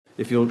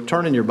If you'll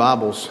turn in your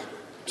Bibles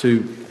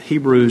to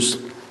Hebrews,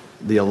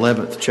 the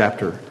 11th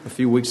chapter. A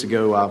few weeks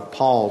ago, I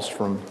paused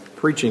from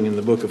preaching in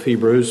the book of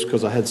Hebrews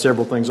because I had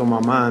several things on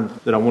my mind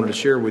that I wanted to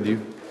share with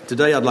you.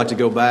 Today, I'd like to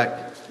go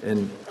back,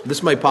 and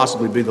this may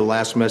possibly be the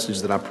last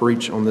message that I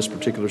preach on this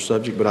particular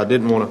subject, but I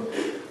didn't want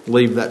to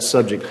leave that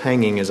subject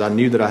hanging as I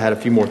knew that I had a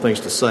few more things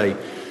to say.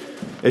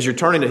 As you're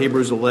turning to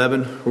Hebrews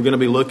 11, we're going to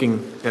be looking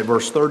at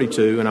verse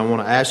 32, and I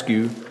want to ask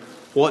you,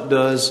 what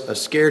does a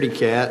scaredy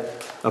cat,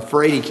 a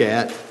fraidy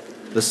cat,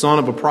 the son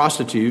of a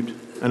prostitute,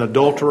 an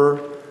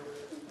adulterer,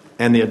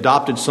 and the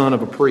adopted son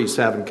of a priest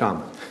have in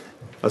common?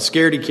 A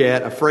scaredy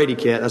cat, a fraidy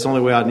cat, that's the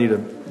only way I need to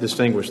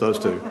distinguish those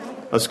two.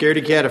 A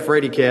scaredy cat, a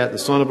fraidy cat, the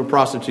son of a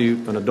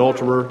prostitute, an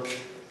adulterer,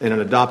 and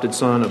an adopted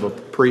son of a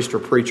priest or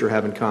preacher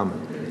have in common.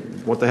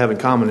 What they have in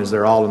common is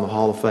they're all in the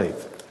hall of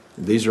faith.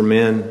 These are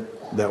men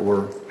that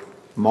were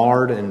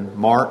marred and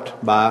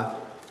marked by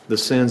the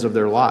sins of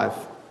their life,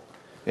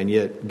 and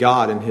yet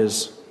God, in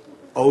His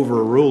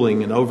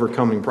overruling and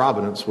overcoming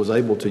providence, was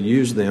able to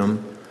use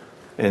them,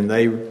 and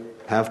they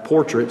have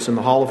portraits in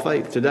the hall of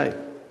faith today.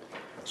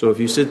 So if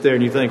you sit there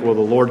and you think, well, the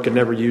Lord could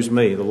never use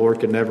me, the Lord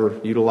could never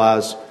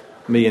utilize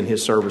me in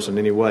His service in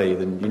any way,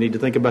 then you need to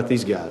think about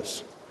these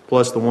guys,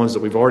 plus the ones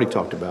that we've already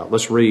talked about.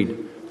 Let's read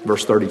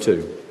verse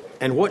 32.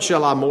 And what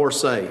shall I more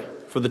say?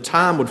 For the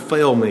time would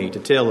fail me to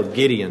tell of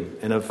Gideon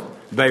and of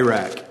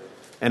Barak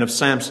and of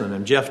Samson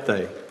and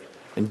Jephthah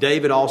and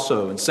David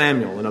also and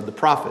Samuel and of the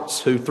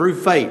prophets who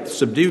through faith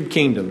subdued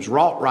kingdoms,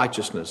 wrought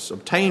righteousness,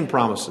 obtained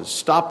promises,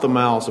 stopped the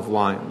mouths of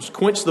lions,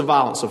 quenched the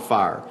violence of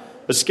fire,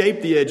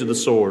 escaped the edge of the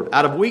sword,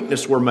 out of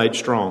weakness were made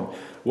strong,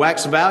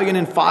 waxed valiant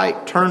in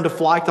fight, turned to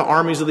flight the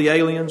armies of the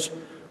aliens,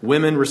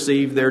 women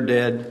received their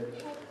dead,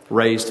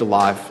 raised to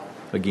life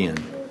again.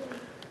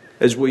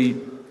 As we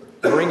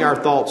bring our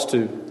thoughts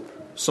to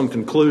some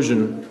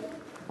conclusion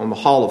on the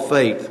hall of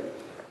faith,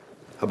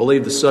 I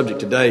believe the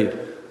subject today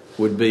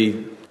would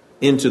be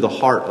into the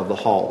heart of the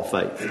hall of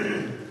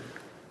faith.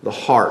 The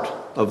heart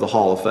of the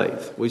hall of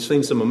faith. We've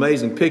seen some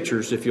amazing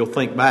pictures, if you'll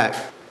think back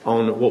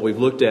on what we've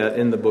looked at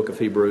in the book of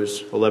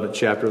Hebrews, 11th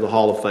chapter, the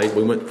hall of faith.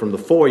 We went from the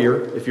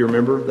foyer, if you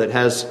remember, that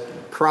has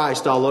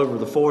Christ all over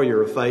the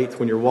foyer of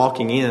faith when you're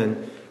walking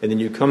in, and then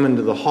you come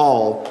into the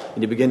hall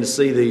and you begin to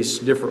see these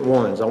different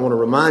ones. I want to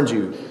remind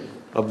you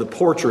of the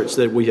portraits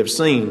that we have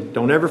seen.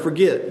 Don't ever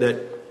forget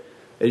that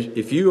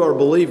if you are a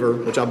believer,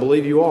 which I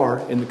believe you are,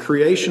 in the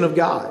creation of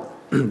God,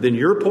 then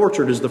your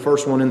portrait is the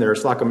first one in there.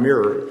 It's like a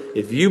mirror.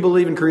 If you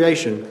believe in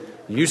creation,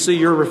 you see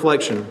your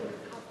reflection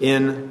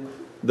in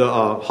the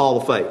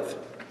hall of faith.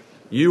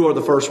 You are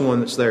the first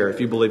one that's there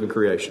if you believe in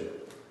creation.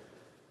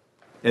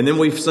 And then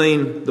we've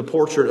seen the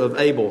portrait of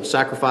Abel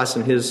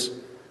sacrificing his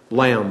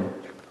lamb.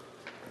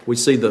 We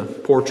see the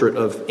portrait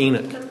of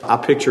Enoch. I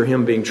picture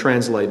him being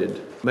translated,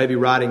 maybe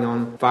riding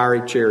on a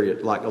fiery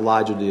chariot like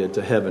Elijah did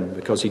to heaven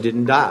because he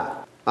didn't die.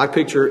 I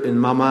picture in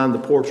my mind the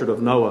portrait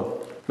of Noah,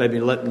 maybe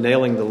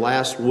nailing the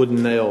last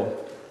wooden nail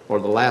or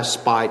the last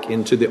spike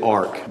into the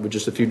ark with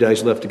just a few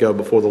days left to go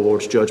before the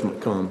Lord's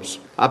judgment comes.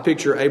 I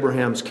picture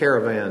Abraham's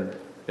caravan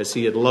as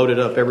he had loaded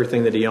up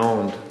everything that he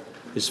owned,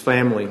 his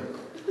family,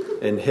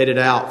 and headed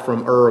out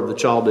from Ur of the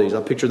Chaldees.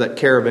 I picture that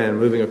caravan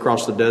moving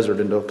across the desert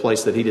into a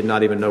place that he did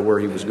not even know where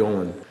he was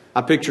going.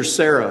 I picture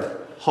Sarah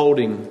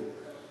holding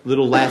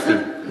little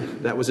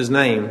Laffy. That was his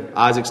name.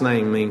 Isaac's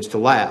name means to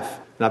laugh.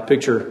 And I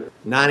picture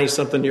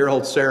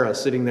 90-something-year-old Sarah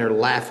sitting there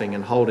laughing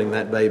and holding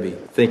that baby,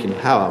 thinking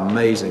how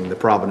amazing the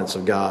providence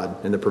of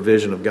God and the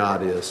provision of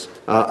God is.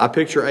 I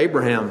picture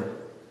Abraham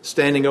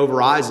standing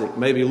over Isaac,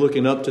 maybe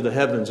looking up to the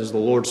heavens as the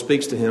Lord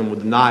speaks to him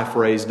with the knife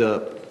raised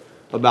up,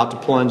 about to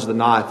plunge the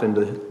knife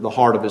into the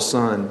heart of his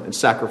son and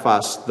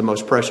sacrifice the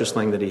most precious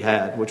thing that he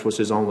had, which was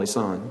his only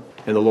son.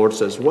 And the Lord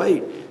says,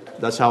 wait.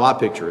 That's how I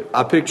picture it.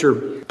 I picture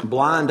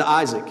blind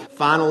Isaac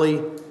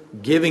finally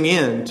giving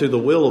in to the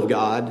will of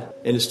God,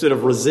 and instead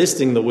of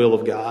resisting the will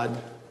of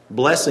God,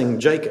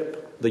 blessing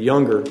Jacob, the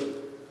younger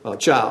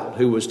child,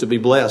 who was to be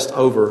blessed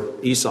over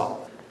Esau.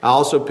 I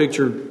also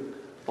pictured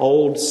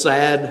old,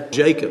 sad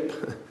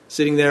Jacob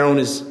sitting there on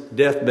his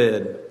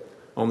deathbed,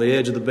 on the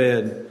edge of the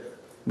bed,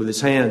 with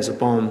his hands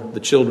upon the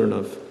children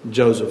of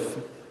Joseph,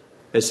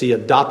 as he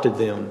adopted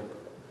them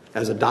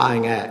as a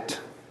dying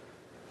act,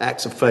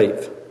 acts of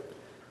faith.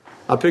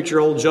 I picture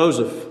old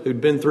Joseph,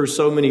 who'd been through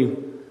so many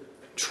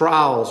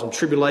trials and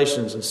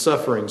tribulations and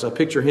sufferings. I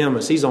picture him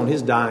as he's on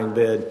his dying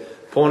bed,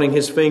 pointing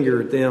his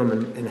finger at them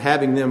and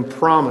having them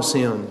promise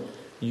him,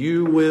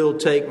 you will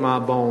take my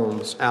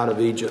bones out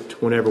of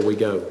Egypt whenever we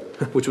go,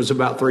 which was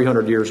about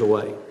 300 years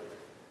away.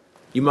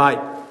 You might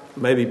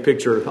maybe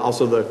picture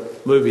also the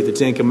movie, The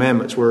Ten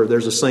Commandments, where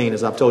there's a scene,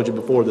 as I've told you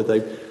before,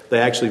 that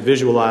they actually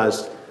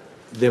visualized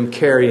them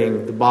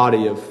carrying the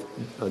body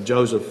of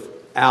Joseph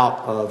out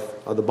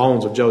of the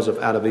bones of Joseph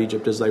out of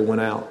Egypt as they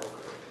went out.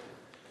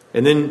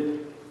 And then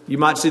you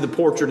might see the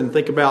portrait and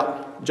think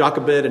about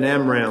Jochebed and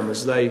Amram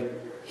as they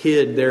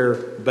hid their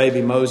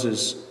baby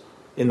Moses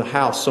in the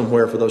house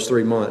somewhere for those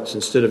 3 months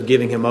instead of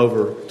giving him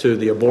over to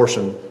the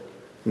abortion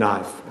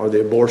knife or the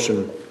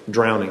abortion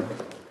drowning.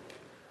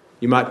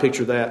 You might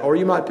picture that. Or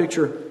you might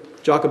picture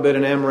Jochebed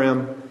and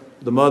Amram,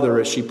 the mother,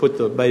 as she put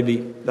the baby.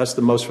 That's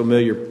the most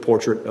familiar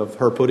portrait of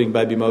her putting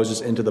baby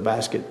Moses into the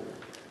basket.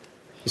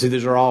 You see,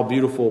 these are all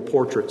beautiful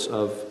portraits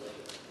of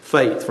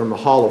faith from the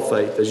hall of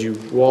faith as you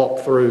walk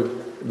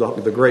through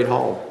the great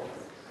hall.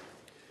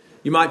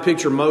 You might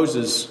picture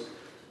Moses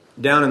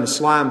down in the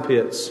slime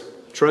pits,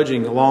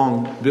 trudging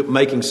along,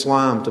 making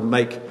slime to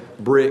make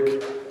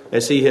brick,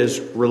 as he has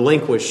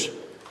relinquished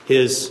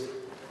his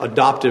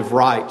adoptive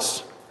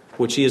rights,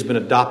 which he has been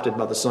adopted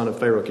by the son of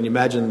Pharaoh. Can you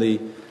imagine the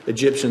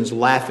Egyptians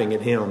laughing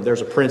at him?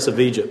 There's a prince of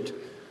Egypt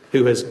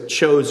who has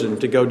chosen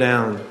to go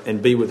down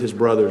and be with his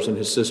brothers and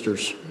his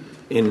sisters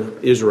in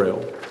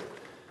Israel.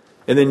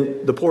 And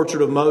then the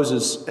portrait of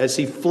Moses as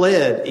he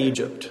fled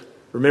Egypt.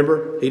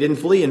 Remember, he didn't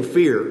flee in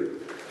fear.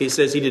 He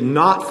says he did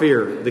not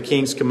fear the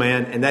king's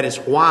command, and that is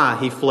why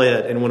he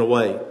fled and went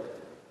away.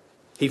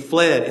 He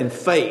fled in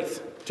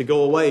faith to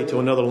go away to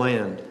another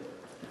land,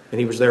 and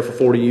he was there for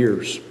 40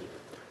 years.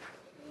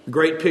 A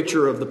great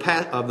picture of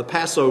the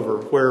Passover,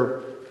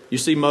 where you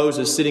see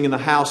Moses sitting in the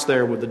house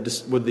there with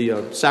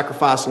the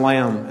sacrificed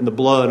lamb and the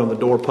blood on the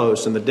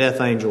doorpost, and the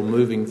death angel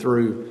moving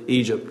through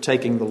Egypt,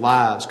 taking the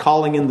lives,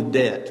 calling in the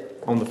debt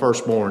on the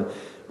firstborn.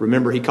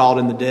 Remember, he called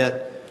in the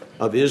debt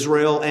of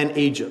Israel and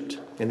Egypt.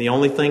 And the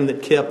only thing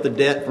that kept the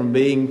debt from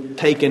being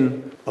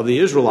taken of the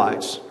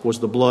Israelites was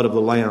the blood of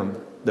the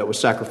lamb that was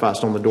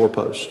sacrificed on the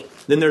doorpost.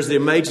 Then there's the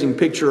amazing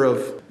picture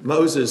of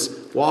Moses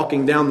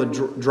walking down the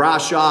dry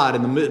shod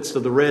in the midst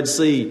of the Red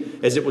Sea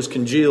as it was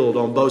congealed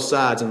on both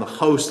sides, and the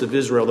host of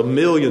Israel, the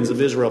millions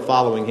of Israel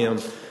following him.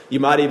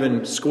 You might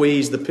even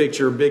squeeze the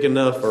picture big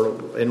enough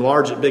or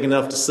enlarge it big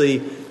enough to see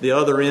the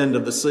other end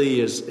of the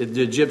sea as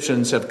the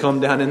Egyptians have come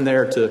down in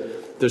there to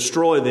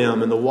destroy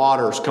them, and the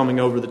waters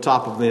coming over the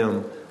top of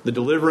them. The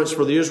deliverance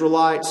for the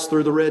Israelites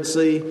through the Red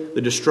Sea,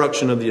 the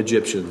destruction of the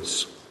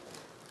Egyptians.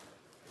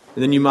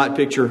 And then you might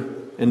picture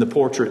in the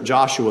portrait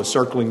Joshua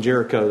circling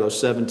Jericho those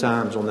 7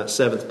 times on that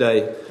 7th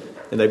day,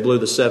 and they blew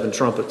the 7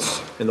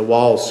 trumpets, and the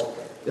walls,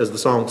 as the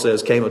song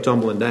says, came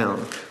a-tumbling down.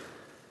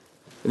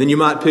 And then you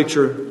might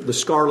picture the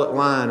scarlet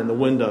line in the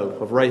window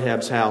of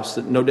Rahab's house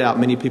that no doubt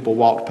many people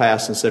walked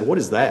past and said, "What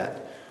is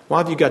that? Why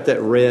have you got that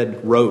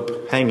red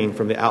rope hanging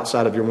from the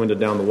outside of your window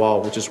down the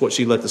wall?" Which is what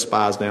she let the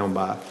spies down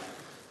by.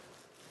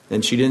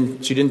 And she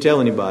didn't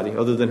tell anybody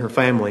other than her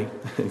family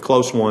and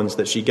close ones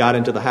that she got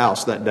into the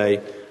house that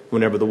day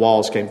whenever the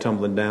walls came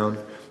tumbling down.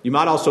 You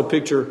might also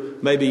picture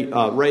maybe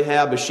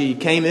Rahab as she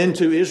came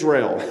into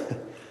Israel,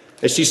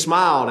 as she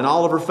smiled, and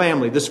all of her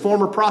family, this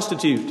former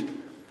prostitute,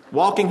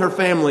 walking her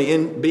family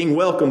in, being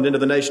welcomed into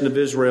the nation of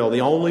Israel,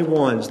 the only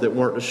ones that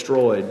weren't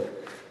destroyed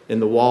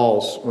in the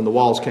walls when the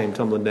walls came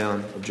tumbling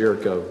down of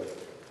Jericho.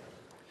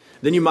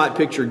 Then you might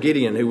picture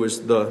Gideon, who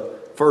was the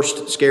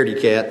first scaredy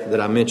cat that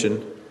I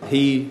mentioned.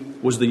 He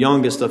was the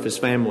youngest of his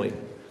family.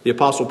 The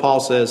Apostle Paul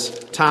says,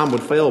 time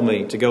would fail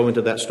me to go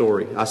into that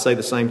story. I say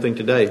the same thing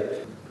today.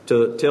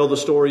 To tell the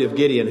story of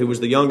Gideon, who was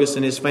the youngest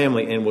in his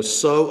family and was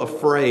so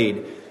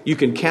afraid. You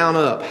can count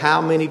up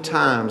how many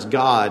times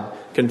God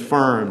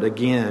confirmed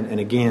again and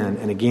again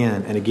and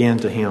again and again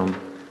to him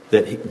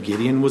that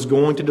Gideon was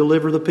going to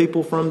deliver the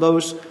people from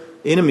those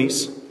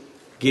enemies.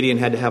 Gideon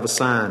had to have a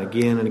sign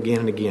again and again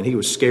and again. He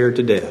was scared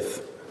to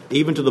death.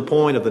 Even to the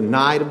point of the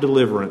night of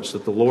deliverance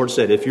that the Lord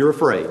said, if you're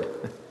afraid,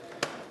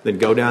 then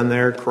go down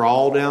there,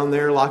 crawl down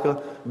there like a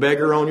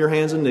beggar on your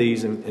hands and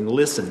knees and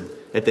listen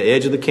at the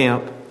edge of the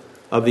camp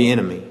of the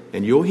enemy.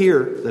 And you'll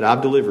hear that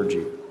I've delivered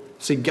you.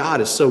 See, God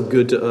is so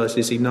good to us,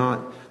 is he not?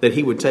 That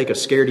he would take a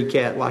scaredy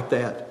cat like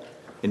that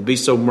and be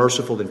so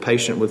merciful and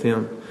patient with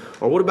him.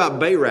 Or what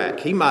about Barak?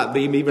 He might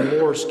be even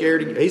more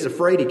scared. He's a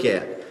fraidy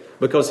cat,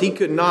 because he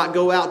could not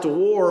go out to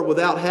war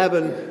without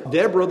having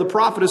Deborah the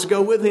prophetess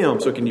go with him.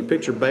 So can you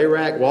picture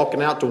Barak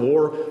walking out to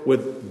war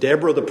with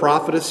Deborah the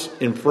prophetess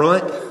in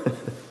front,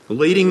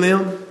 leading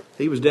them?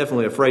 He was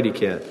definitely a fraidy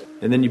cat.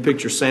 And then you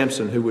picture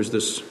Samson, who was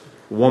this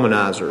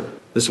womanizer,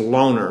 this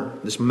loner,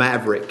 this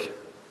maverick,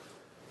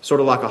 sort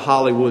of like a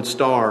Hollywood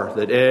star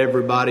that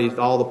everybody,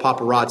 all the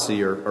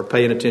paparazzi are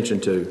paying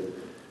attention to.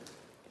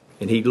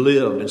 And he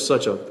lived in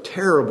such a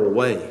terrible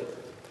way.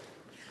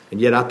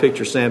 And yet I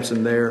picture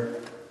Samson there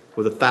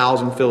with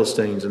 1,000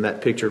 Philistines in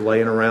that picture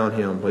laying around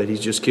him, but he's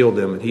just killed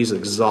them and he's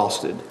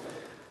exhausted.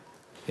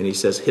 And he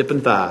says, hip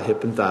and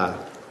thigh,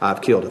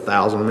 I've killed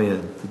 1,000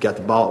 men. He got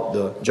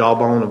the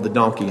jawbone of the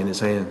donkey in his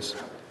hands.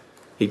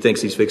 He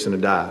thinks he's fixing to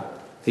die.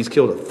 He's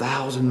killed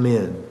 1,000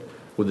 men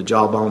with the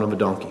jawbone of a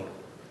donkey.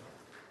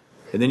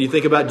 And then you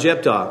think about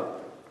Jephthah,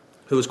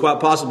 who was quite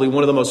possibly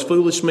one of the most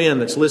foolish men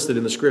that's listed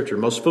in the Scripture,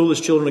 most foolish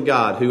children of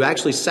God, who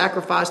actually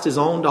sacrificed his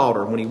own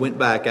daughter when he went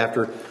back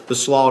after the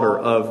slaughter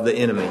of the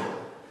enemy.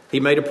 He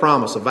made a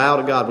promise, a vow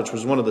to God, which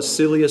was one of the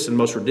silliest and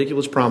most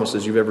ridiculous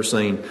promises you've ever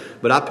seen.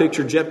 But I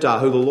picture Jephthah,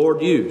 who the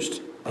Lord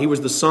used. He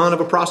was the son of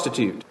a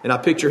prostitute. And I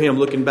picture him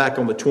looking back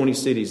on the 20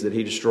 cities that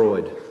he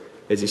destroyed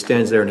as he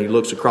stands there and he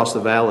looks across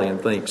the valley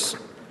and thinks,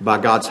 by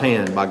God's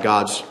hand, by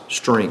God's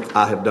strength,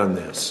 I have done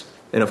this.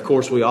 And of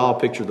course, we all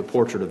picture the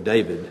portrait of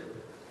David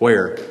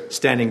Where?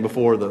 Standing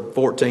before the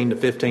 14 to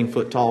 15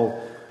 foot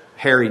tall,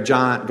 hairy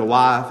giant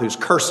Goliath who's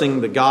cursing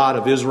the God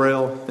of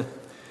Israel.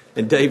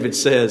 And David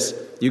says,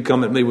 you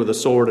come at me with a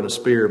sword and a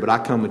spear, but I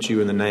come at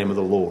you in the name of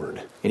the Lord.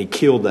 And he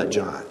killed that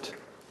giant.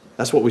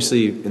 That's what we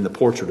see in the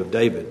portrait of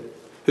David,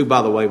 who,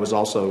 by the way, was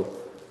also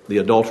the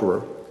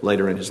adulterer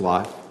later in his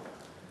life.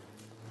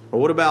 Or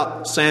what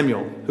about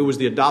Samuel, who was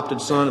the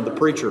adopted son of the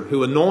preacher,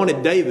 who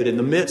anointed David in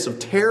the midst of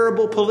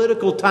terrible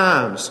political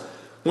times,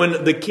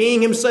 when the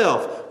king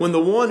himself, when the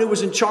one who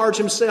was in charge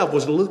himself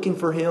was looking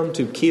for him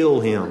to kill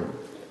him.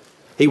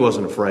 He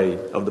wasn't afraid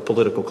of the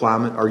political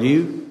climate. Are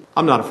you?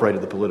 I'm not afraid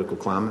of the political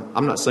climate.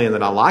 I'm not saying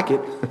that I like it.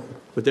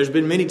 But there's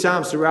been many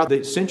times throughout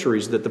the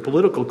centuries that the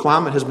political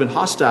climate has been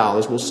hostile,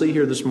 as we'll see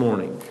here this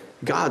morning.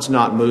 God's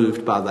not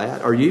moved by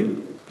that. Are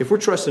you? If we're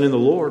trusting in the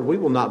Lord, we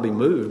will not be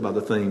moved by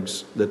the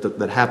things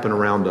that happen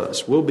around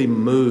us. We'll be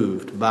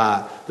moved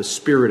by the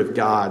Spirit of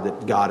God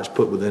that God has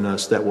put within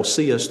us that will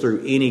see us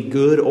through any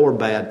good or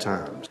bad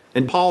times.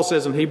 And Paul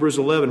says in Hebrews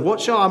 11,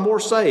 what shall I more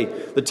say?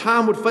 The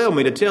time would fail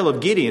me to tell of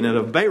Gideon and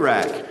of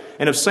Barak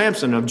and of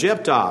Samson and of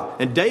Jephthah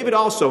and David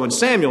also and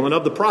Samuel and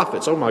of the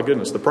prophets. Oh my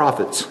goodness, the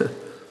prophets.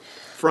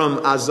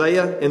 From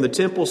Isaiah in the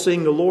temple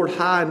seeing the Lord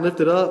high and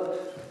lifted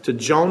up to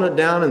Jonah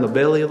down in the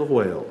belly of the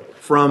whale.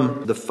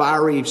 From the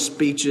fiery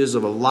speeches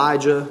of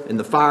Elijah and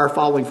the fire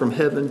falling from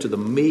heaven to the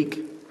meek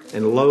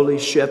and lowly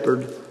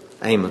shepherd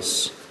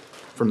Amos.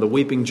 From the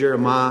weeping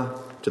Jeremiah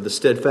to the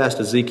steadfast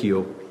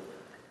Ezekiel.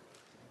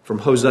 From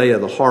Hosea,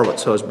 the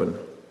harlot's husband,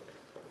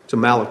 to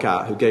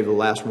Malachi, who gave the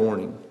last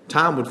warning.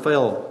 Time would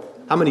fail.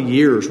 How many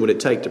years would it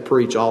take to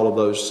preach all of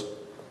those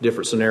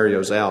different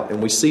scenarios out?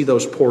 And we see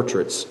those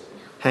portraits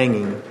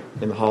hanging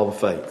in the Hall of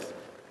Faith.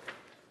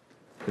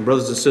 And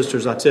brothers and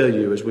sisters, I tell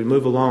you, as we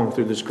move along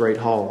through this great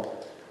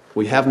hall,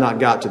 we have not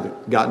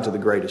gotten to the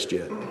greatest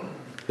yet.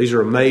 These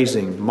are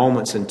amazing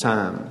moments in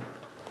time,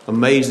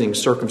 amazing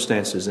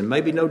circumstances, and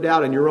maybe no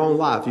doubt in your own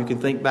life you can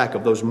think back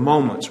of those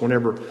moments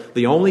whenever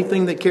the only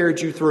thing that carried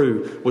you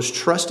through was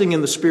trusting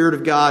in the Spirit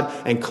of God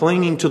and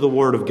clinging to the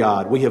Word of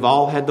God. We have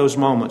all had those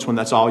moments when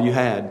that's all you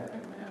had.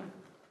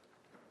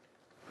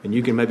 And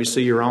you can maybe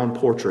see your own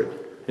portrait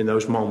in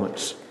those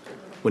moments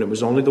when it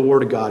was only the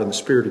Word of God and the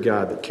Spirit of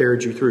God that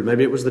carried you through.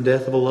 Maybe it was the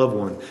death of a loved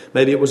one.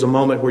 Maybe it was a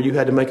moment where you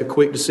had to make a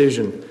quick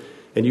decision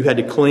and you had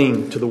to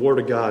cling to the Word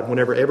of God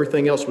whenever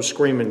everything else was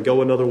screaming,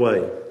 go another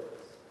way.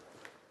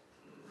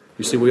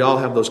 You see, we all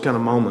have those kind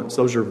of moments.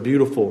 Those are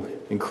beautiful,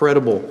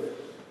 incredible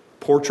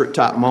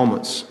portrait-type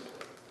moments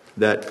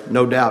that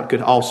no doubt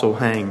could also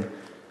hang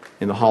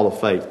in the Hall of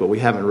Faith. But we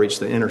haven't reached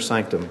the inner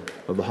sanctum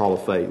of the Hall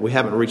of Faith. We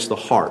haven't reached the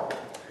heart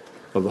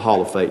of the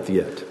Hall of Faith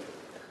yet.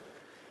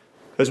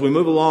 As we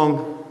move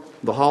along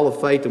the Hall of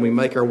Faith and we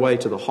make our way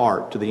to the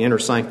heart, to the inner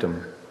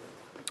sanctum,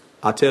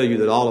 I tell you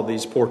that all of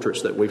these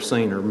portraits that we've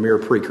seen are mere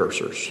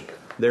precursors.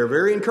 They're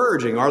very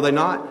encouraging, are they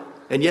not?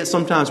 And yet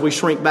sometimes we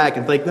shrink back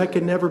and think, that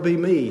could never be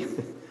me.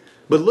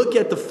 But look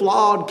at the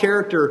flawed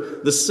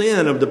character, the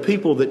sin of the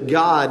people that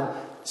God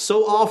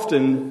so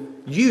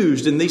often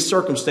used in these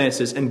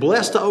circumstances and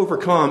blessed to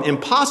overcome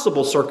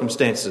impossible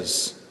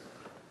circumstances.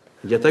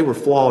 Yet they were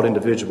flawed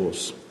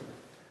individuals.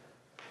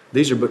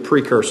 These are but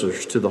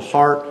precursors to the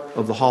heart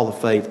of the Hall of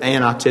Faith,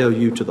 and I tell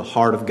you, to the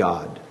heart of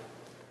God.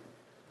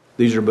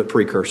 These are but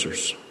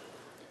precursors.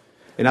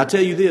 And I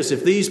tell you this,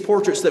 if these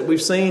portraits that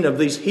we've seen of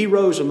these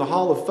heroes in the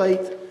Hall of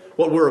Faith,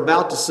 what we're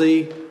about to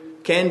see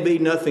can be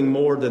nothing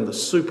more than the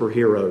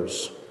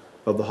superheroes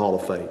of the Hall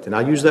of Faith. And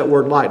I use that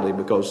word lightly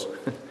because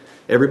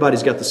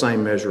everybody's got the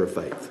same measure of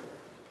faith.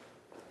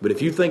 But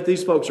if you think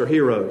these folks are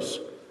heroes,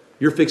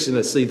 you're fixing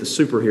to see the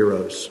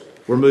superheroes.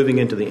 We're moving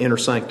into the inner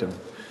sanctum.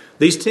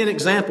 These 10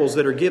 examples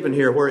that are given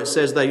here where it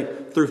says they,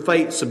 through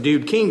faith,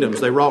 subdued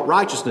kingdoms. They wrought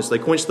righteousness. They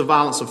quenched the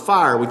violence of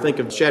fire. We think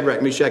of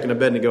Shadrach, Meshach, and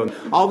Abednego.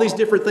 All these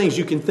different things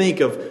you can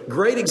think of.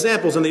 Great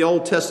examples in the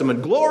Old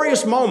Testament.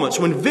 Glorious moments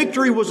when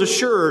victory was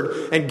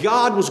assured and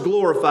God was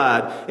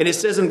glorified. And it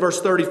says in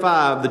verse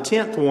 35, the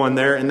 10th one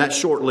there in that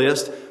short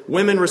list,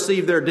 women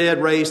received their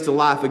dead raised to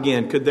life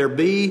again. Could there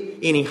be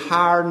any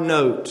higher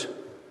note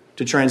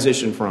to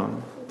transition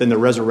from than the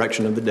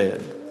resurrection of the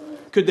dead?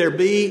 Could there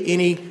be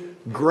any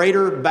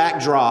greater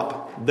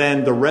backdrop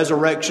than the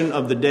resurrection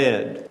of the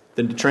dead,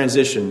 than to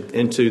transition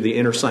into the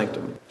inner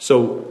sanctum?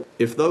 So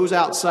if those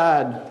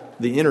outside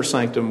the inner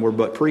sanctum were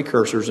but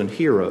precursors and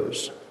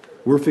heroes,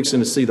 we're fixing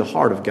to see the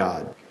heart of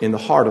God in the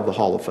heart of the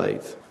Hall of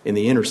Faith, in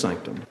the inner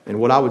sanctum, and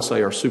what I would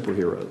say are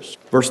superheroes.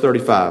 Verse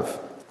 35,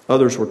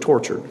 others were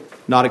tortured,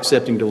 not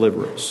accepting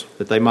deliverance,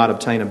 that they might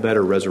obtain a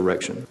better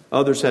resurrection.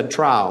 Others had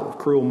trial of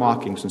cruel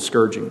mockings and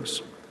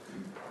scourgings,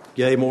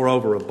 yea,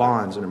 moreover, of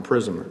bonds and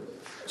imprisonment.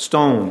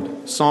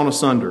 Stoned, sawn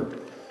asunder,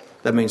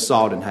 that means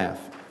sawed in half.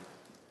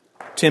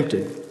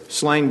 Tempted,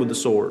 slain with the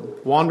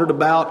sword. Wandered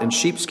about in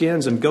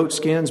sheepskins and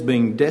goatskins,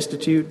 being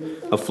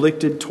destitute,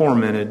 afflicted,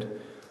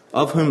 tormented,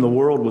 of whom the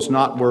world was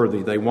not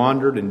worthy. They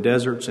wandered in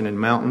deserts and in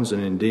mountains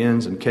and in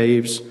dens and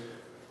caves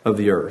of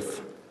the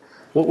earth.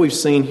 What we've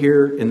seen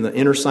here in the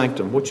inner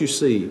sanctum, what you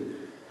see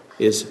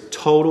is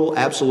total,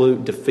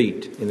 absolute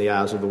defeat in the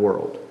eyes of the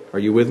world. Are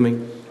you with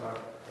me?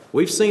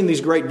 We've seen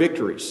these great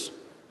victories.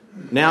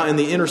 Now in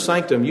the inner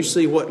sanctum, you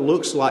see what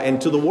looks like, and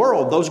to the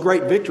world, those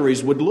great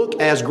victories would look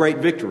as great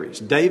victories.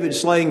 David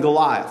slaying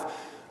Goliath,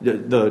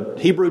 the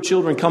Hebrew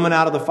children coming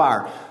out of the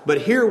fire.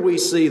 But here we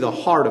see the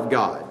heart of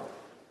God.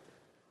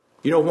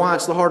 You know why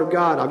it's the heart of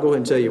God? I'll go ahead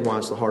and tell you why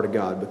it's the heart of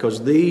God.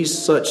 Because these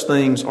such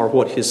things are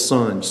what His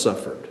Son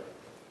suffered.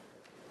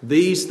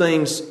 These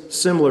things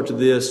similar to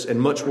this and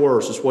much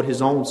worse is what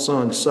His own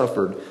Son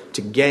suffered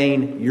to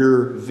gain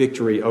your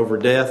victory over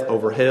death,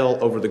 over hell,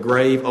 over the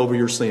grave, over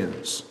your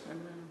sins.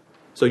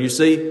 So you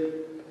see,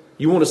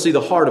 you want to see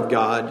the heart of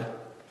God,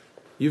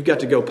 you've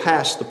got to go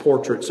past the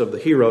portraits of the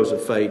heroes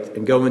of faith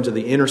and go into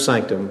the inner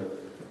sanctum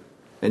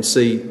and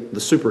see the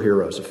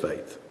superheroes of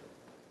faith.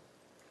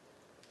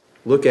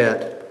 Look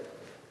at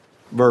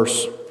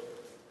verse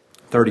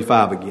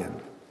 35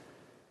 again.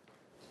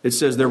 It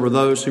says, there were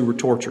those who were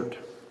tortured.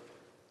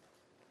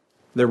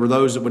 There were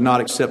those that would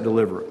not accept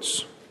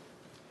deliverance.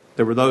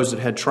 There were those that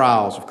had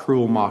trials of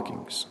cruel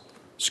mockings,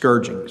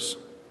 scourgings,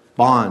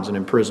 bonds, and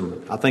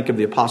imprisonment. I think of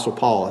the Apostle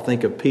Paul. I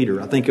think of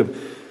Peter. I think of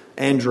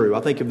Andrew. I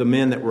think of the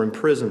men that were in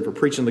prison for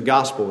preaching the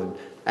gospel. In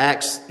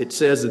Acts, it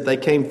says that they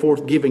came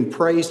forth giving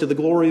praise to the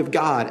glory of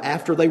God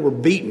after they were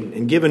beaten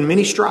and given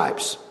many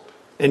stripes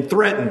and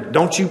threatened,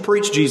 don't you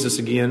preach Jesus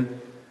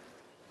again.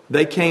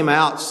 They came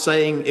out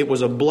saying it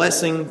was a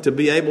blessing to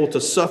be able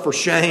to suffer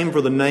shame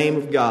for the name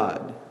of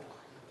God.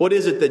 What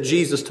is it that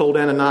Jesus told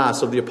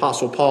Ananias of the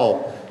Apostle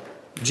Paul?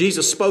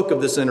 Jesus spoke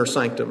of this inner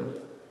sanctum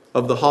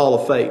of the hall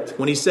of faith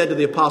when he said to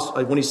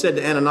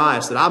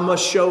Ananias that I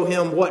must show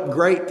him what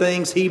great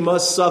things he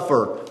must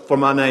suffer for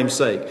my name's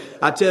sake.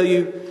 I tell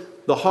you,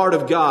 the heart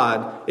of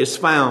God is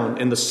found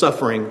in the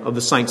suffering of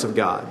the saints of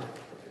God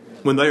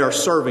when they are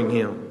serving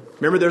Him.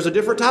 Remember, there's a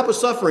different type of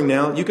suffering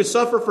now. You could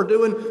suffer for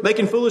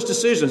making foolish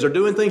decisions or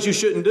doing things you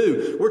shouldn't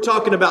do. We're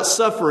talking about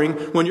suffering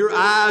when your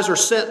eyes are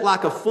set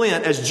like a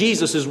flint, as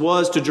Jesus's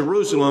was to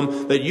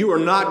Jerusalem, that you are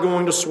not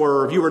going to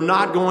swerve, you are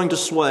not going to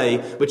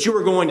sway, but you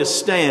are going to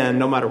stand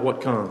no matter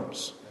what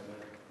comes.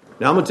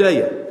 Now, I'm going to tell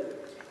you,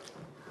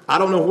 I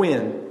don't know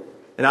when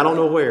and I don't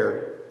know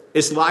where.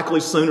 It's likely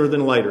sooner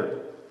than later.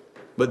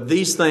 But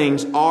these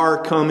things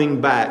are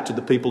coming back to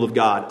the people of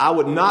God. I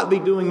would not be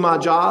doing my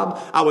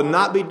job. I would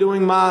not be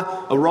doing my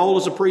role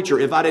as a preacher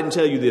if I didn't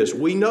tell you this.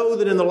 We know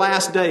that in the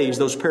last days,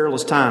 those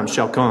perilous times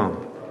shall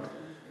come.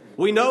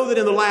 We know that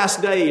in the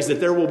last days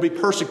that there will be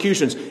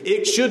persecutions.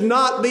 It should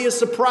not be a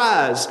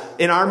surprise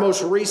in our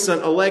most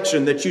recent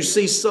election that you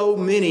see so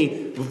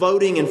many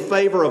voting in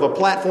favor of a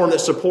platform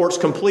that supports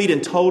complete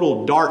and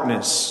total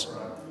darkness.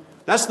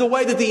 That's the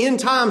way that the end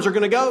times are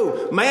going to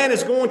go. Man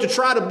is going to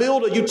try to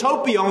build a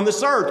utopia on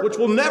this earth, which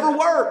will never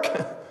work.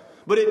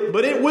 But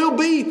it will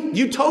be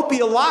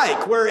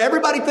utopia-like, where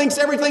everybody thinks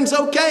everything's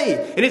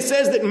okay. And it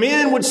says that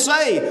men would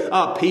say,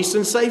 peace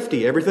and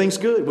safety, everything's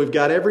good. We've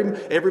got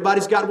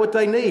everybody's got what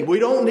they need. We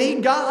don't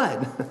need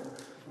God.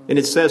 And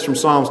it says from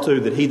Psalms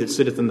 2 that he that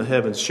sitteth in the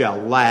heavens shall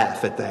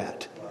laugh at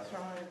that.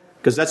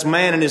 Because that's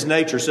man in his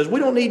nature. Says, we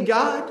don't need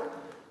God.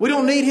 We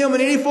don't need Him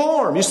in any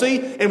form, you see.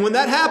 And when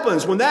that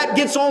happens, when that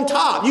gets on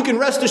top, you can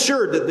rest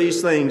assured that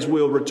these things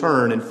will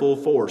return in full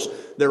force.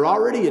 They're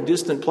already at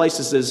distant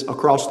places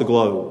across the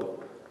globe.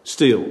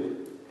 Still.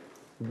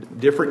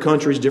 Different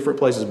countries, different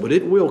places. But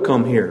it will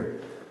come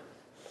here.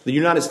 The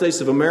United States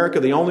of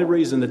America, the only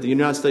reason that the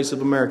United States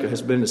of America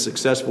has been as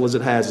successful as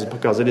it has is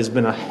because it has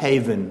been a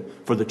haven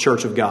for the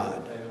Church of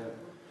God.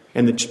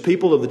 And the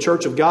people of the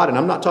Church of God, and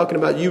I'm not talking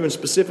about you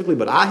specifically,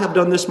 but I have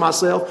done this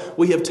myself.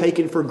 We have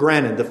taken for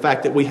granted the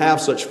fact that we have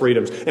such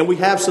freedoms and we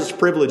have such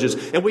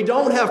privileges and we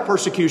don't have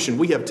persecution.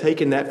 We have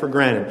taken that for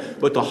granted.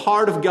 But the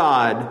heart of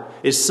God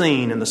is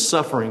seen in the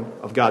suffering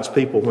of God's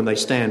people when they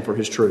stand for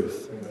His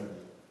truth.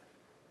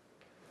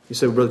 You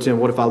say, well, Brother Tim,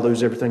 what if I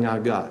lose everything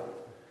I've got?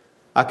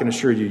 I can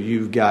assure you,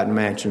 you've got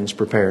mansions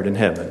prepared in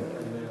heaven.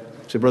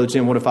 Say, Brother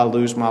Tim, what if I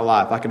lose my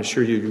life? I can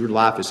assure you your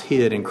life is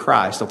hid in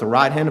Christ at the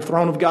right hand of the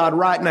throne of God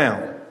right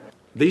now.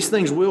 These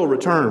things will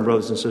return,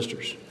 brothers and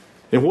sisters.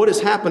 And what has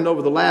happened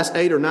over the last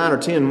 8 or 9 or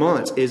 10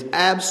 months is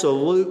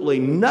absolutely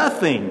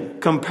nothing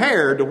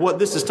compared to what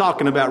this is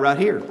talking about right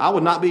here. I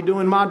would not be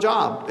doing my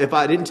job if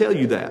I didn't tell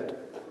you that.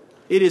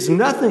 It is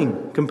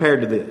nothing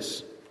compared to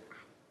this.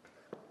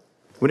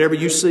 Whenever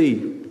you see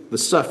the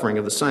suffering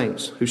of the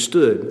saints who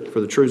stood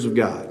for the truths of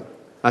God,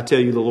 I tell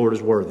you the Lord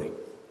is worthy.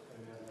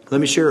 Let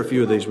me share a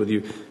few of these with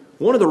you.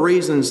 One of the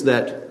reasons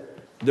that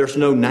there's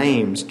no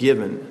names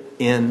given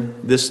in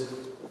this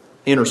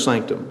inner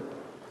sanctum.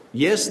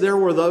 Yes, there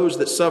were those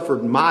that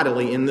suffered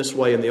mightily in this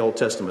way in the Old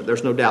Testament.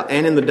 There's no doubt.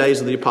 And in the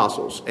days of the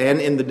apostles.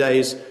 And in the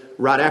days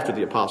right after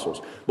the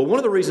apostles. But one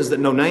of the reasons that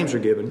no names are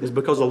given is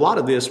because a lot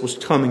of this was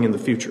coming in the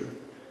future.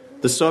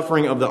 The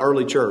suffering of the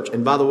early church.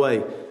 And by the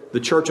way, the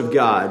church of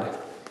God,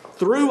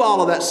 through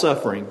all of that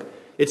suffering,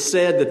 it's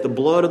said that the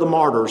blood of the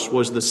martyrs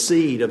was the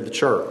seed of the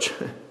church.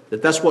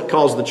 That's what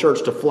caused the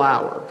church to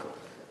flower.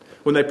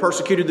 When they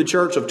persecuted the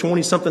church of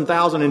 20-something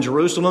thousand in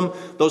Jerusalem,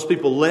 those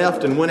people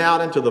left and went out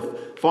into the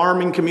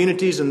farming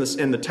communities and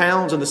the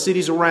towns and the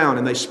cities around,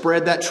 and they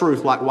spread that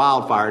truth like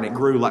wildfire, and it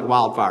grew like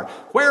wildfire.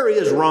 Where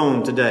is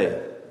Rome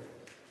today?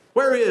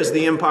 Where is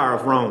the empire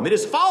of Rome? It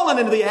has fallen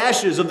into the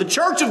ashes of the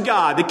church of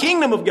God, the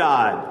kingdom of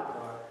God.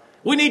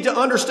 We need to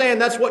understand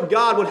that's what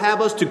God would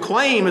have us to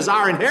claim as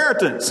our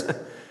inheritance.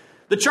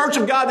 The church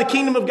of God, the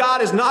kingdom of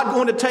God, is not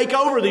going to take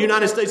over the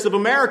United States of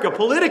America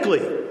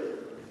politically.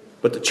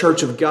 But the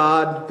church of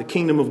God, the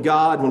kingdom of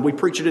God, when we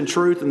preach it in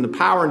truth and the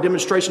power and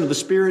demonstration of the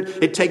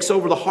Spirit, it takes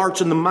over the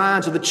hearts and the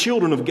minds of the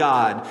children of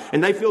God.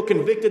 And they feel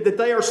convicted that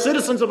they are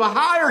citizens of a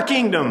higher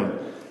kingdom.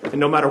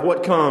 And no matter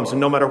what comes and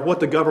no matter what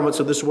the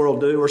governments of this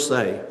world do or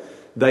say,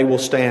 they will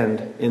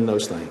stand in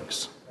those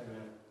things.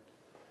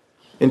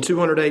 In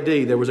 200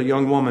 AD, there was a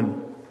young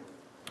woman.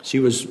 She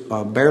was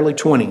barely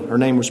 20. Her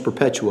name was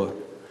Perpetua.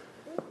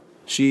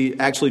 She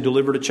actually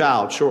delivered a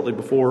child shortly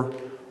before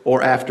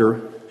or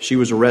after she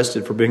was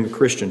arrested for being a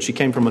Christian. She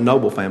came from a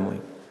noble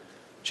family.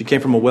 She came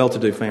from a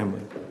well-to-do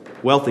family,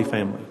 wealthy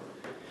family.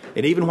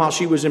 And even while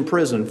she was in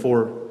prison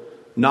for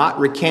not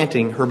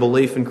recanting her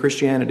belief in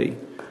Christianity,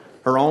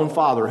 her own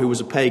father, who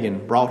was a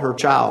pagan, brought her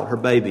child, her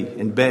baby,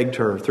 and begged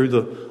her through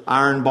the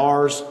iron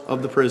bars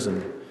of the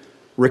prison,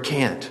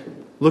 recant.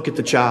 Look at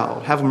the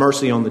child. Have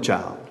mercy on the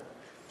child.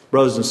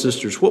 Brothers and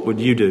sisters, what would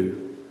you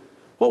do?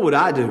 What would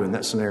I do in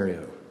that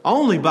scenario?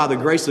 Only by the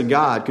grace of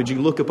God could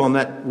you look upon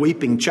that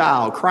weeping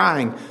child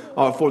crying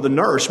for the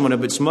nourishment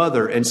of its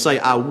mother and say,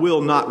 I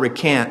will not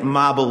recant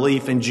my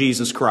belief in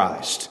Jesus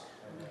Christ.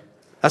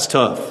 That's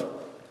tough.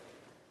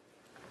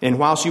 And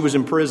while she was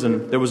in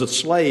prison, there was a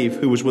slave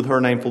who was with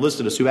her named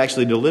Felicitas who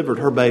actually delivered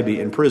her baby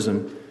in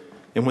prison.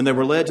 And when they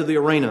were led to the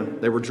arena,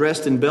 they were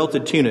dressed in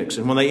belted tunics.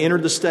 And when they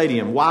entered the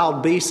stadium,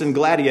 wild beasts and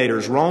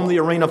gladiators roamed the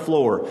arena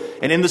floor.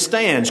 And in the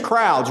stands,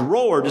 crowds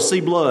roared to see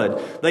blood.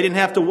 They didn't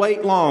have to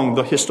wait long,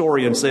 the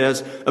historian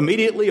says.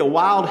 Immediately, a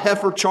wild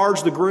heifer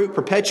charged the group.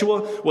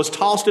 Perpetua was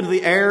tossed into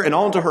the air and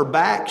onto her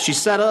back. She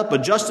sat up,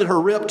 adjusted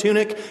her ripped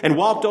tunic, and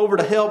walked over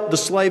to help the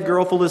slave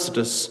girl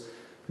Felicitas.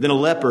 Then a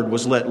leopard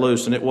was let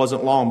loose, and it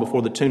wasn't long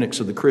before the tunics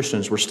of the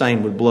Christians were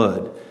stained with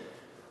blood.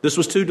 This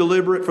was too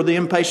deliberate for the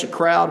impatient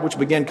crowd, which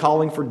began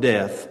calling for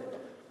death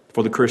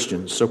for the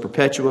Christians. So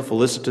Perpetua,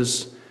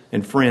 Felicitas,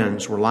 and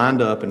friends were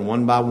lined up, and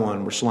one by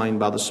one were slain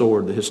by the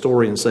sword. The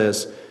historian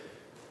says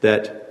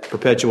that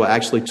Perpetua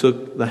actually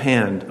took the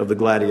hand of the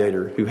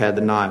gladiator who had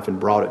the knife and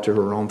brought it to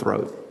her own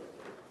throat.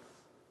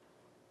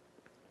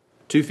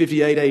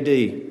 258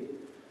 AD,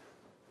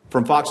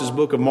 from Fox's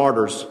Book of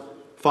Martyrs,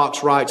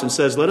 Fox writes and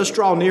says, "Let us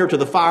draw near to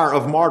the fire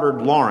of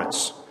martyred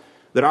Lawrence,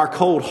 that our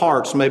cold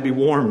hearts may be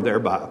warmed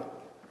thereby.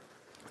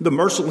 The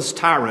merciless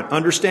tyrant,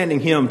 understanding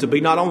him to be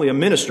not only a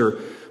minister,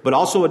 but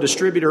also a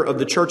distributor of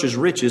the church's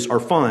riches or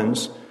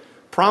funds,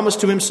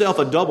 promised to himself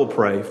a double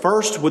prey,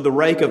 first with the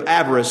rake of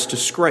avarice to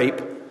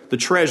scrape the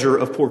treasure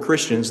of poor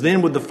Christians,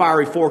 then with the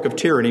fiery fork of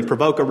tyranny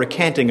provoke a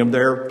recanting of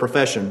their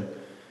profession.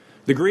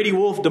 The greedy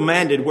wolf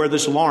demanded where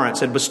this Lawrence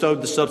had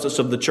bestowed the substance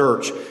of the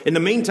church. In the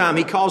meantime,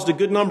 he caused a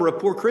good number of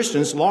poor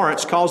Christians.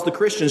 Lawrence caused the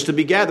Christians to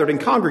be gathered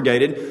and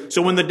congregated.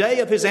 So when the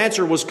day of his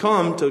answer was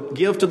come to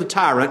give to the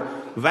tyrant,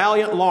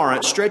 valiant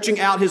Lawrence, stretching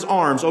out his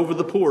arms over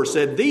the poor,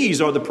 said,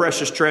 These are the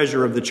precious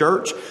treasure of the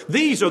church.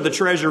 These are the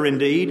treasure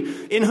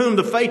indeed, in whom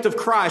the faith of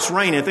Christ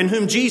reigneth, in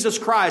whom Jesus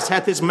Christ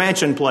hath his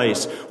mansion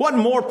place. What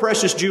more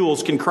precious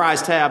jewels can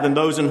Christ have than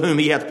those in whom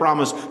he hath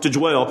promised to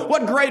dwell?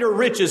 What greater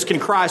riches can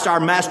Christ our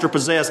Master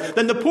possess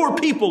than the poor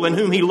people in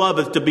whom he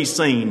loveth to be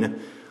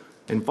seen?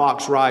 And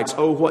Fox writes,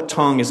 Oh, what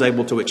tongue is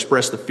able to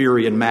express the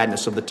fury and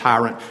madness of the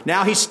tyrant?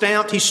 Now he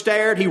stamped, he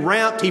stared, he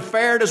ramped, he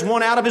fared as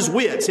one out of his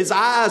wits. His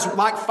eyes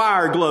like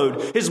fire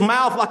glowed, his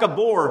mouth like a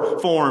boar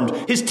formed,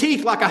 his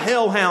teeth like a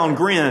hellhound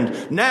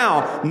grinned.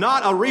 Now,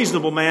 not a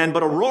reasonable man,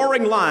 but a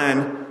roaring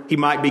lion he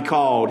might be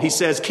called. He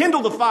says,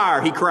 Kindle the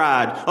fire, he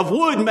cried. Of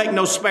wood make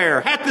no spare.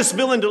 Hath this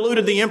villain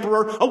deluded the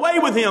emperor? Away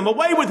with him,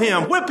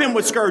 whip him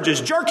with scourges,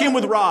 jerk him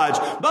with rods,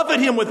 buffet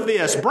him with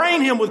fists,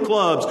 brain him with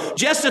clubs,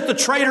 jest at the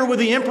traitor with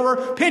the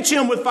emperor, pinch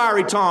him with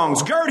fiery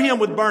tongs, gird him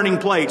with burning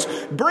plates,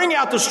 bring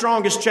out the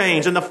strongest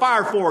chains and the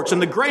fire forks and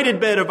the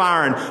grated bed of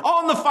iron,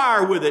 on the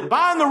fire with it,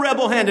 bind the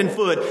rebel hand and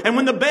foot, and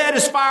when the bed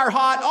is fire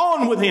hot,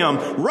 on with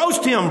him,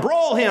 roast him,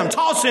 broil him,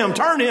 toss him,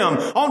 turn him,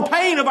 on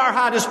pain of our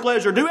high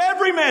displeasure, do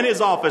every man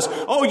his office.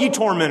 O ye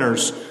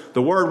tormentors,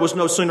 the word was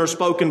no sooner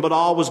spoken, but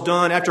all was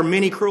done. After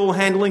many cruel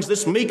handlings,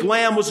 this meek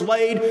lamb was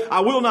laid,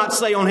 I will not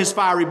say on his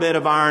fiery bed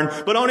of iron,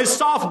 but on his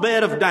soft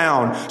bed of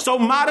down. So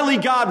mightily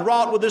God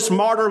wrought with this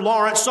martyr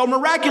Lawrence, so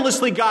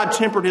miraculously God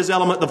tempered his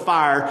element, the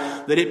fire,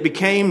 that it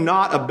became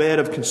not a bed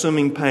of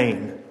consuming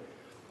pain,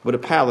 but a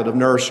pallet of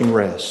nourishing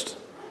rest.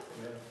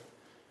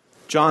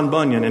 John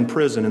Bunyan, in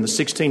prison in the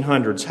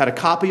 1600s, had a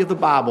copy of the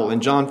Bible in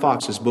John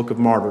Fox's Book of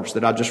Martyrs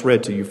that I just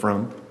read to you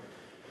from,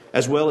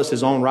 as well as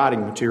his own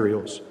writing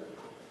materials.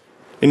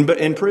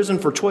 In prison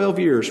for 12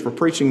 years for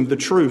preaching the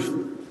truth,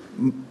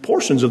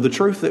 portions of the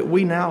truth that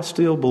we now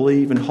still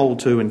believe and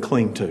hold to and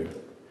cling to.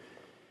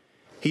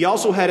 He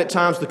also had at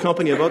times the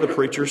company of other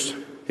preachers.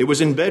 It was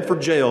in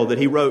Bedford jail that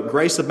he wrote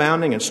Grace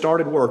Abounding and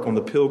started work on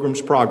The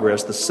Pilgrim's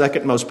Progress, the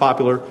second most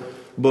popular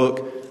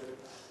book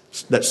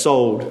that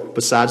sold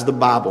besides the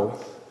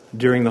Bible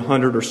during the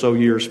 100 or so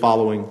years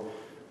following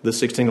the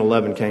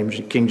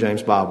 1611 King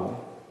James Bible.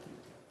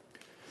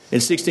 In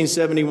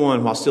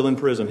 1671, while still in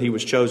prison, he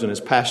was chosen as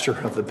pastor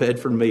of the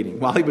Bedford Meeting.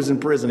 While he was in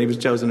prison, he was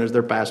chosen as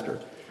their pastor.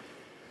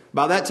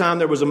 By that time,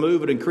 there was a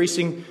move of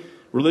increasing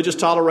religious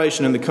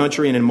toleration in the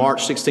country, and in March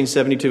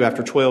 1672,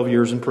 after 12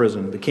 years in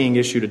prison, the king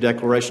issued a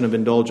declaration of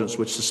indulgence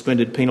which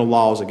suspended penal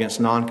laws against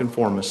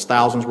nonconformists.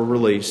 Thousands were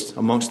released,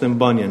 amongst them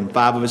Bunyan,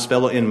 5 of his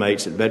fellow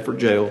inmates at Bedford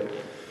jail.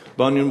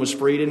 Bunyan was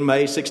freed in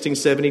May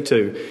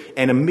 1672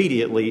 and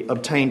immediately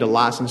obtained a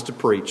license to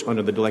preach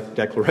under the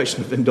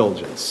Declaration of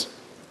Indulgence.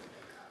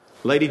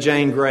 Lady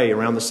Jane Grey,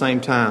 around the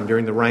same time,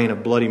 during the reign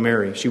of Bloody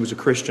Mary, she was a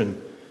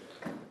Christian.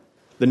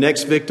 The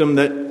next victim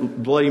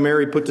that Bloody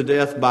Mary put to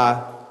death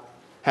by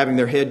having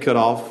their head cut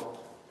off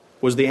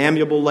was the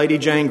amiable Lady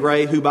Jane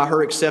Grey, who by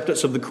her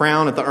acceptance of the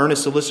crown at the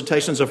earnest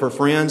solicitations of her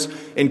friends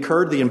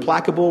incurred the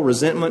implacable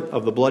resentment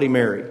of the Bloody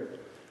Mary.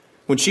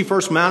 When she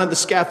first mounted the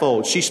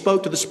scaffold, she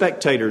spoke to the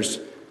spectators,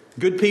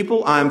 "Good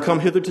people, I am come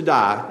hither to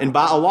die, and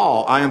by a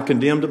law I am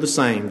condemned to the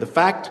same. The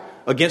fact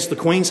against the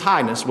Queen's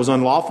Highness was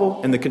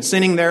unlawful, and the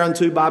consenting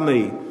thereunto by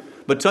me.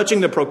 But touching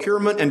the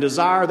procurement and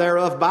desire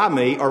thereof by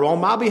me, or on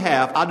my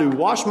behalf, I do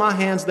wash my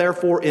hands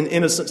therefore in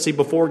innocency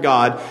before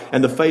God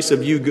and the face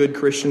of you good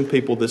Christian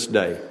people this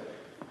day."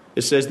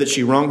 It says that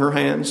she wrung her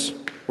hands,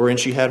 wherein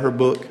she had her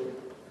book.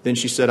 Then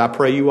she said, "I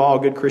pray you all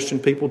good Christian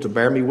people to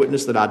bear me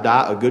witness that I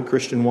die a good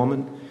Christian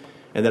woman,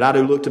 and that I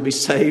do look to be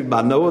saved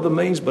by no other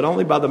means, but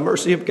only by the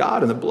mercy of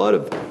God and the blood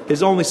of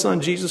His only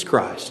Son, Jesus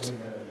Christ.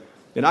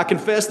 And I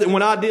confess that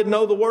when I did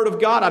know the Word of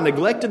God, I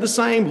neglected the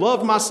same,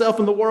 loved myself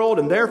in the world,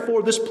 and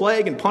therefore this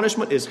plague and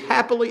punishment is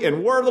happily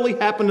and worthily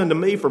happened unto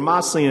me for my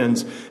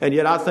sins. And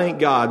yet I thank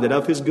God that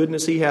of His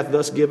goodness He hath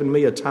thus given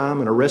me a time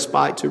and a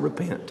respite to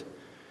repent.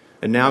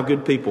 And now,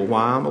 good people,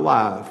 while I'm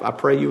alive, I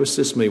pray you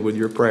assist me with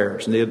your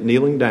prayers."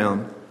 Kneeling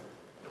down,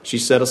 she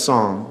said a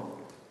psalm.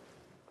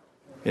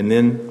 And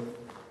then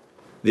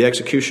the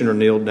executioner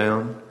kneeled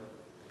down,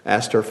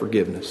 asked her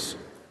forgiveness.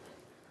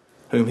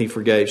 Whom he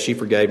forgave, she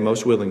forgave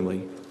most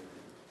willingly.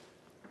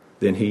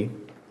 Then he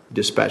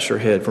dispatched her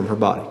head from her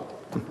body.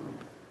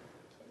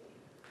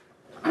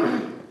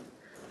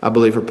 I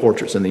believe her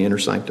portrait's in the inner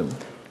sanctum.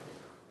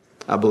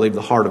 I believe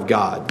the heart of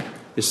God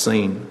is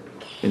seen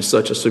in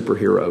such a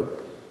superhero.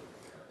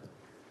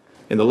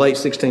 In the late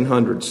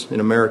 1600s in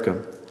America,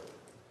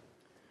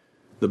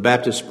 the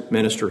Baptist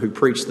minister who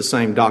preached the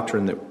same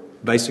doctrine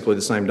basically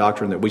the same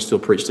doctrine that we still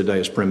preach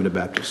today as primitive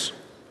Baptists.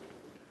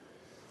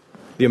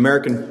 The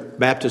American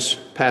Baptist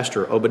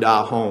pastor,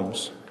 Obadiah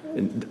Holmes,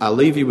 and I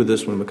leave you with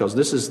this one because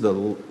this is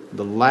the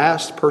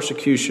last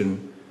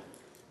persecution,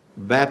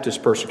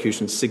 Baptist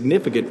persecution,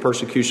 significant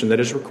persecution that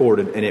is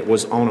recorded, and it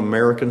was on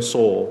American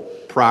soil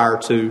prior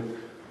to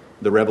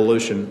the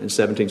Revolution in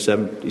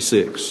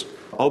 1776.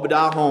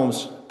 Obadiah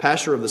Holmes,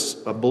 pastor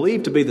of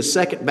believed to be the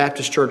Second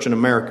Baptist Church in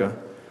America,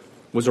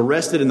 was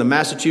arrested in the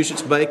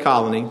Massachusetts Bay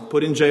Colony,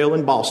 put in jail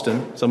in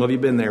Boston. Some of you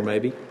have been there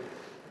maybe.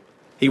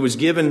 He was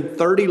given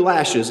 30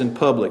 lashes in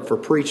public for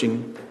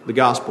preaching the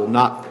gospel,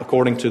 not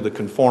according to the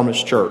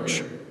conformist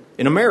church.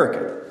 In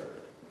America,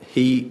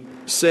 he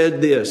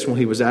said this when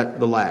he was at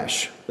the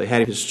lash. They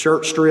had his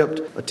shirt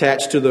stripped,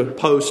 attached to the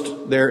post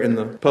there in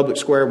the public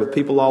square with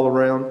people all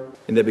around,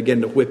 and they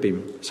began to whip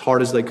him as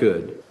hard as they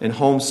could. And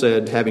Holmes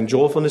said, "Having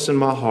joyfulness in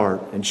my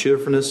heart and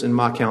cheerfulness in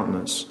my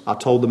countenance, I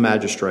told the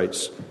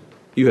magistrates,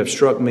 'You have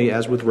struck me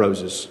as with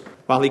roses.'"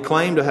 While he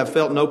claimed to have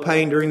felt no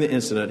pain during the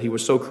incident, he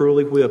was so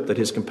cruelly whipped that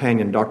his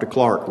companion, Dr.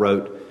 Clark,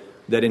 wrote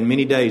that in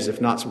many days,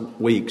 if not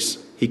weeks,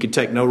 he could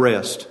take no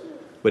rest.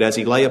 But as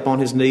he lay upon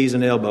his knees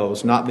and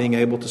elbows, not being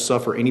able to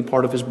suffer any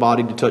part of his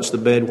body to touch the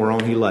bed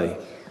whereon he lay.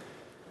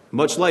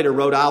 Much later,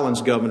 Rhode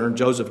Island's governor,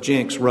 Joseph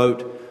Jenks,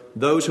 wrote,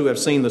 "Those who have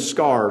seen the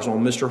scars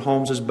on Mr.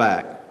 Holmes's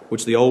back,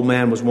 which the old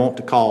man was wont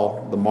to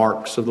call the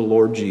marks of the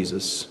Lord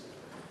Jesus,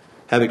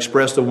 have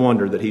expressed a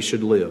wonder that he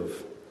should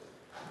live."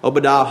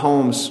 Obadiah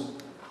Holmes'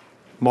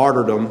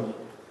 martyrdom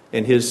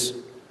and his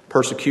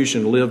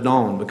persecution lived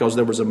on because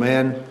there was a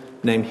man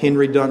named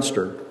Henry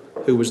Dunster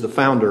who was the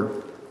founder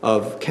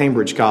of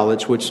Cambridge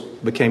College, which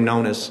became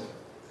known as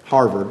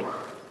Harvard.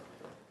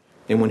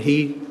 And when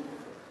he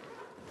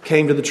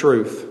came to the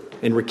truth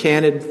and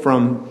recanted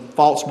from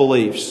false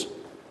beliefs,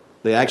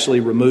 they actually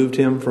removed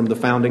him from the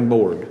founding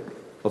board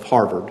of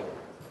Harvard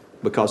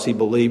because he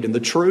believed in the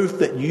truth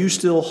that you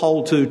still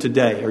hold to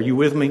today. Are you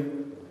with me?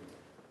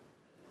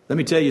 Let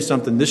me tell you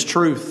something. This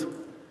truth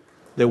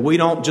that we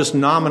don't just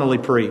nominally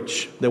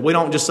preach, that we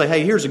don't just say, "Hey,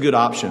 here's a good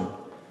option."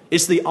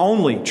 It's the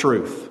only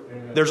truth.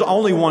 There's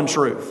only one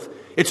truth.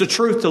 It's a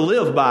truth to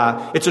live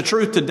by. It's a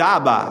truth to die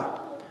by.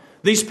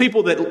 These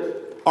people that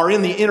are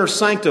in the inner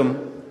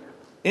sanctum,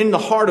 in the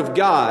heart of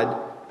God,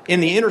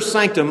 in the inner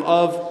sanctum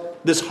of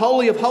this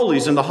holy of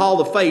holies in the hall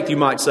of faith, you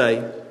might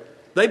say,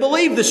 they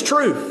believe this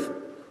truth.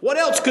 What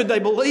else could they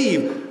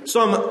believe?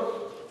 Some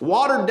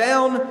watered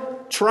down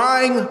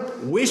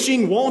trying,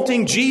 wishing,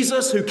 wanting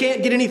Jesus who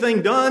can't get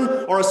anything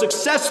done, or a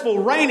successful,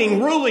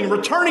 reigning, ruling,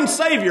 returning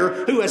Savior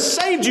who has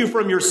saved you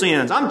from your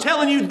sins. I'm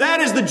telling you, that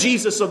is the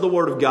Jesus of the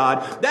Word of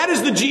God. That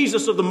is the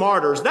Jesus of the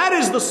martyrs. That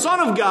is the Son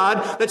of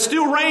God that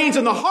still reigns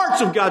in the hearts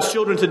of God's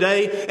children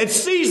today and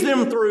sees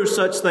them through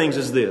such things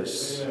as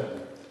this. Amen.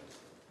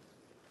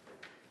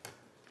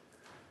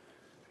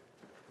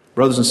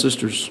 Brothers and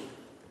sisters,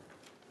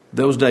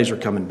 those days are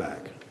coming back.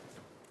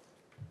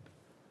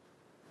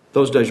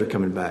 Those days are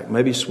coming back,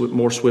 maybe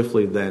more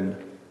swiftly than...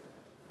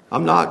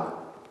 I'm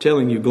not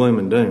telling you gloom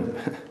and doom.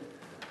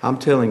 I'm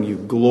telling you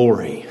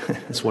glory.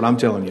 That's what I'm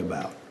telling you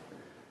about.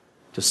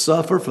 To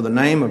suffer for the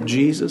name of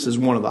Jesus is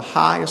one of the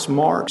highest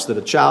marks that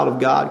a child of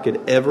God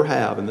could ever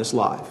have in this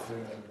life.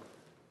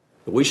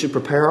 But we should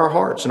prepare our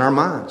hearts and our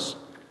minds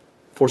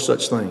for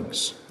such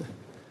things.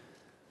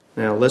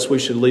 Now, lest we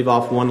should leave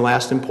off one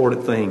last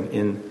important thing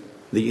in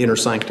the inner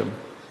sanctum.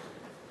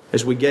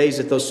 As we gaze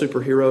at those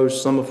superheroes,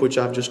 some of which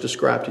I've just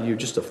described to you,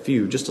 just a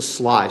few, just a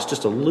slice,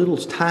 just a little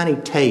tiny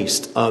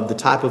taste of the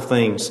type of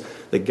things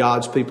that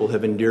God's people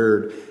have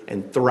endured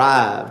and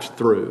thrived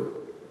through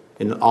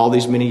in all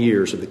these many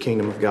years of the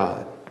kingdom of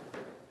God.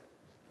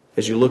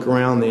 As you look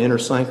around the inner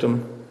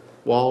sanctum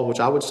wall, which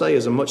I would say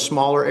is a much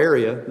smaller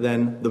area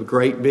than the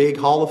great big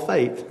hall of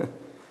faith,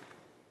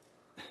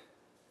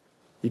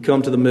 you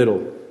come to the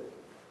middle,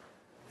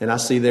 and I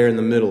see there in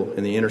the middle,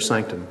 in the inner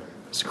sanctum,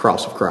 it's the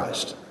cross of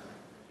Christ.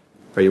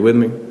 Are you with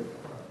me?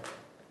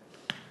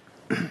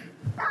 You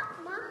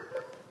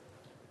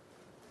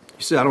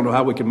see, I don't know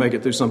how we can make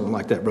it through something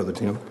like that, Brother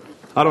Tim.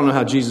 I don't know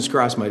how Jesus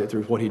Christ made it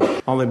through what he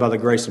did. Only by the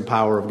grace and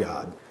power of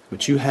God.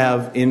 But you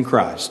have in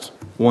Christ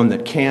one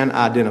that can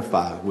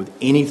identify with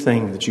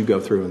anything that you go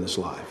through in this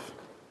life.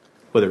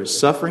 Whether it's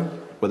suffering,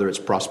 whether it's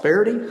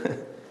prosperity,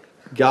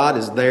 God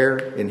is there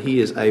and he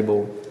is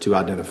able to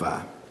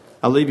identify.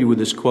 I'll leave you with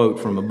this quote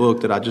from a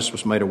book that I just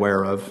was made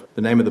aware of.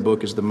 The name of the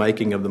book is The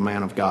Making of the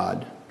Man of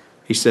God.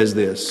 He says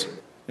this,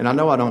 and I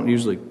know I don't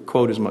usually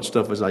quote as much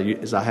stuff as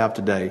I have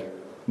today,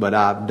 but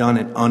I've done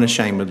it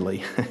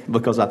unashamedly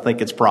because I think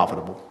it's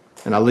profitable.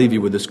 And I'll leave you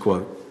with this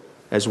quote.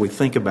 As we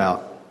think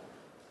about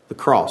the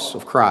cross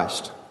of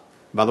Christ,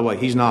 by the way,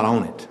 he's not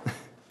on it.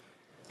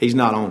 He's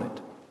not on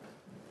it.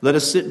 Let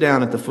us sit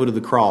down at the foot of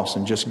the cross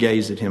and just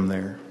gaze at him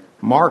there.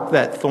 Mark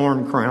that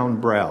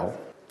thorn-crowned brow.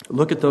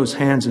 Look at those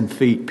hands and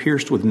feet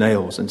pierced with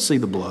nails and see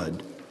the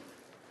blood.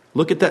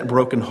 Look at that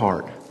broken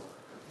heart.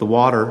 The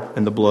water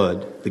and the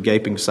blood, the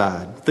gaping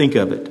side. Think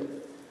of it.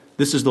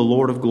 This is the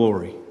Lord of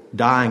glory,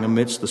 dying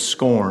amidst the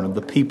scorn of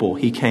the people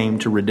he came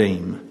to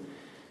redeem.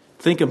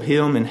 Think of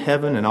him in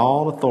heaven and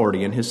all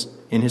authority in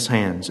his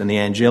hands and the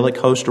angelic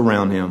host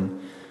around him.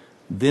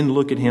 Then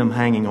look at him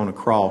hanging on a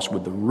cross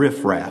with the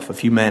riffraff of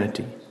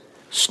humanity,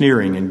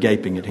 sneering and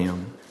gaping at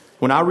him.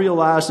 When I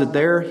realized that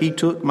there he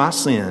took my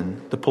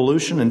sin, the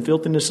pollution and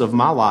filthiness of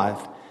my life,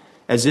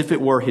 as if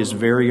it were his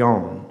very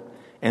own,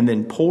 and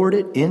then poured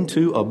it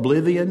into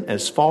oblivion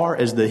as far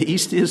as the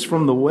east is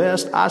from the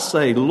west, I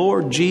say,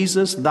 Lord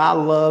Jesus, thy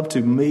love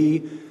to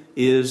me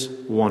is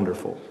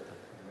wonderful.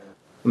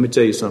 Let me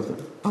tell you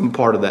something. I'm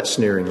part of that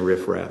sneering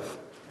riffraff.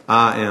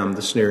 I am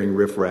the sneering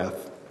riffraff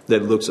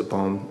that looks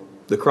upon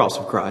the cross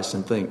of Christ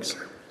and thinks,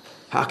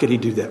 how could he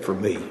do that for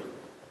me?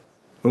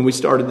 When we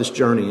started this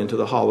journey into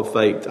the Hall of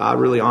Faith, I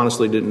really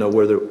honestly didn't know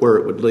where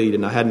it would lead,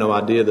 and I had no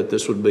idea that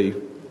this would be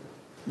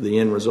the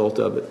end result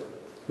of it.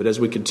 But as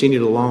we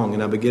continued along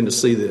and I began to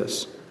see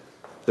this,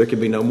 there could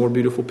be no more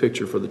beautiful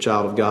picture for the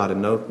child of God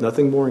and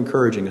nothing more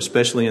encouraging,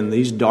 especially in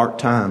these dark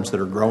times that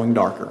are growing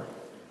darker,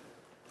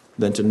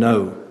 than to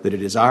know that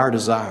it is our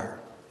desire,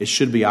 it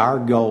should be our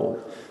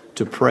goal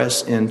to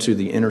press into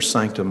the inner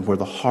sanctum where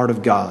the heart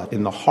of God,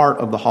 in the heart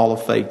of the Hall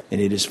of Faith,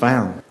 and it is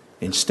found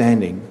in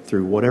standing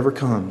through whatever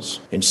comes,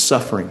 in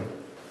suffering,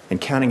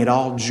 and counting it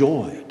all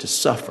joy to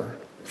suffer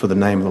for the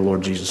name of the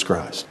Lord Jesus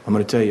Christ. I'm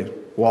going to tell you,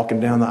 walking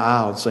down the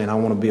aisle and saying, I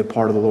want to be a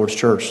part of the Lord's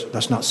church,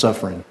 that's not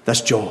suffering.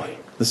 That's joy.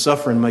 The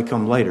suffering may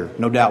come later.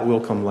 No doubt will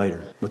come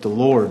later. But the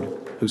Lord,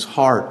 whose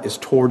heart is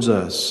towards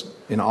us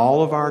in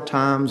all of our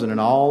times and in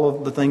all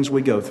of the things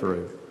we go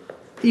through,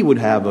 he would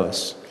have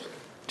us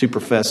to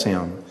profess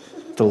him,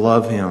 to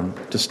love him,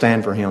 to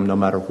stand for him no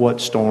matter what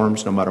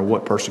storms, no matter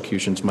what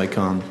persecutions may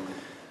come.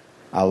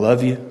 I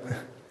love you,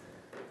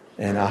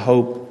 and I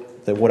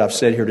hope that what I've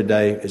said here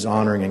today is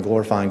honoring and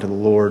glorifying to the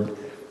Lord,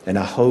 and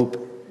I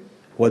hope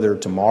whether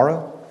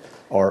tomorrow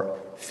or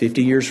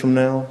 50 years from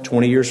now,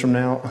 20 years from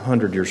now,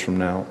 100 years from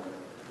now,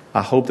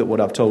 I hope that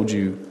what I've told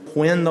you,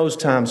 when those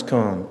times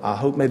come, I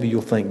hope maybe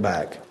you'll think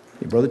back.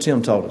 Brother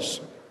Tim told us,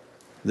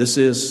 this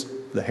is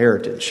the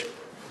heritage.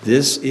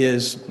 This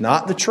is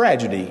not the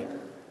tragedy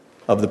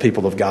of the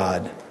people of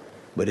God,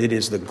 but it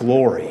is the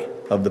glory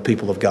of the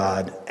people of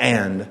God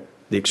and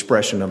the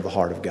expression of the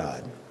heart of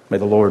God. May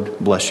the Lord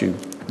bless you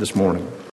this morning.